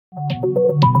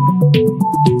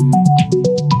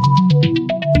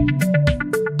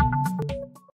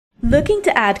Looking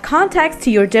to add contacts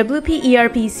to your WP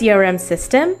ERP CRM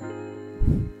system?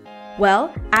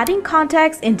 Well, adding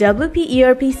contacts in WP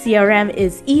ERP CRM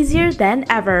is easier than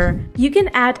ever. You can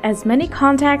add as many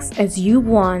contacts as you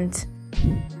want.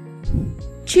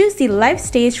 Choose the live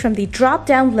stage from the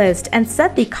drop-down list and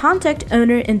set the contact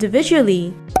owner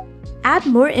individually. Add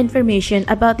more information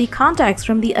about the contacts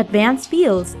from the advanced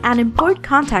fields and import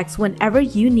contacts whenever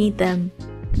you need them.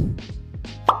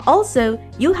 Also,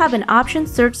 you'll have an option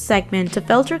search segment to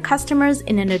filter customers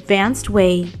in an advanced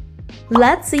way.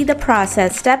 Let's see the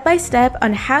process step by step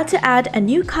on how to add a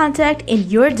new contact in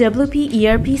your WP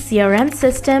ERP CRM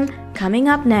system coming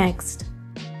up next.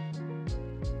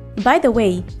 By the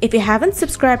way, if you haven't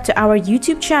subscribed to our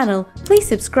YouTube channel, please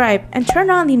subscribe and turn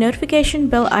on the notification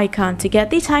bell icon to get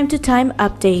the time-to-time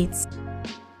updates.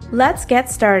 Let's get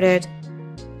started.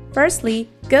 Firstly,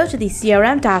 go to the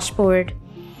CRM dashboard.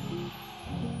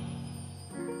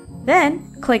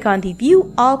 Then, click on the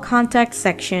View All Contacts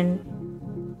section.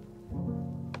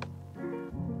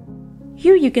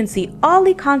 Here you can see all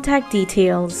the contact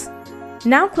details.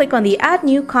 Now click on the Add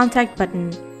New Contact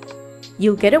button.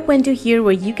 You'll get a window here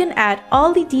where you can add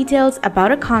all the details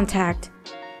about a contact.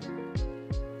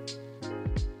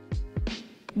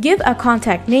 Give a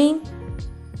contact name,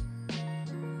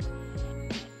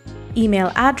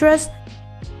 email address,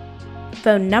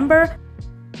 phone number,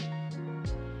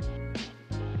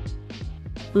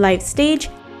 live stage,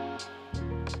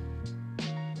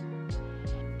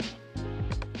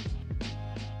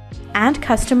 and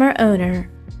customer owner.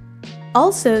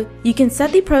 Also, you can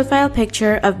set the profile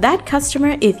picture of that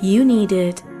customer if you need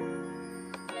it.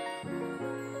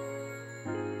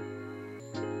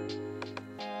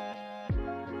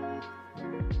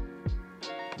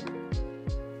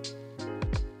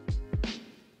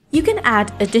 You can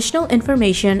add additional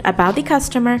information about the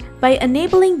customer by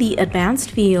enabling the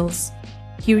advanced fields.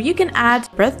 Here you can add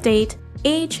birth date,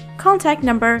 age, contact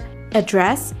number,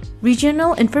 address,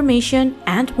 regional information,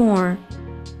 and more.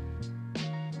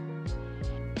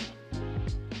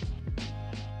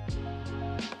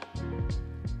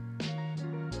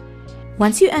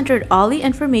 Once you entered all the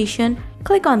information,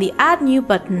 click on the Add New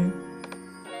button.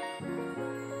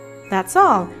 That's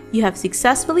all. You have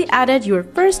successfully added your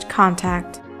first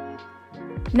contact.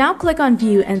 Now click on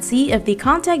View and see if the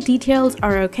contact details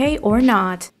are okay or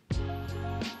not.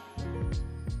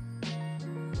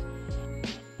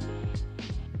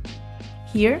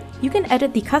 Here, you can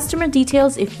edit the customer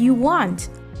details if you want.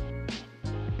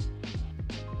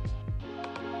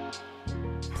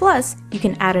 Plus, you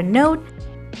can add a note,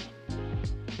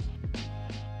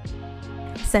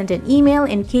 send an email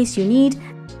in case you need,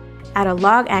 add a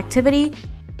log activity,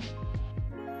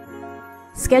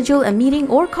 schedule a meeting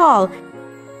or call,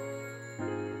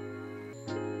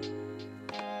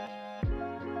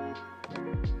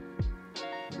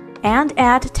 and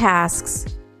add tasks.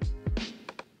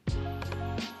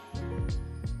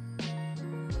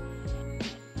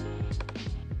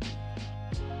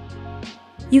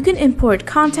 You can import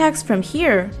contacts from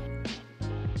here.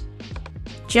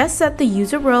 Just set the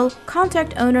user role,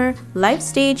 contact owner, live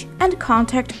stage, and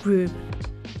contact group.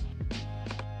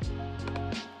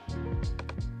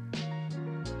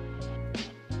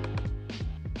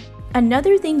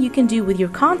 Another thing you can do with your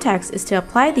contacts is to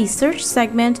apply the search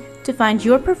segment to find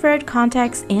your preferred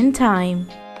contacts in time.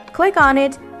 Click on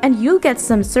it and you'll get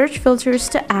some search filters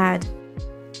to add.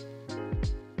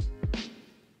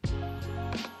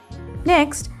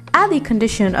 Next, add the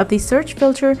condition of the search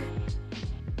filter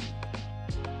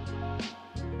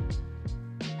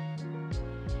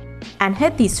and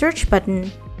hit the search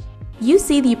button. You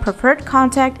see the preferred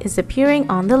contact is appearing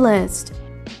on the list.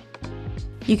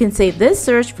 You can save this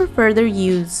search for further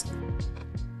use.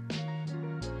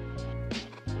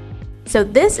 So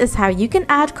this is how you can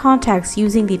add contacts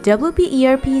using the WP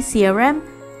ERP CRM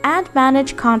and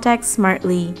manage contacts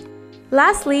smartly.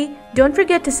 Lastly, don't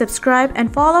forget to subscribe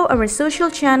and follow our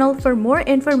social channel for more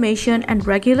information and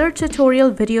regular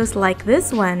tutorial videos like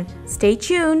this one. Stay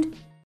tuned!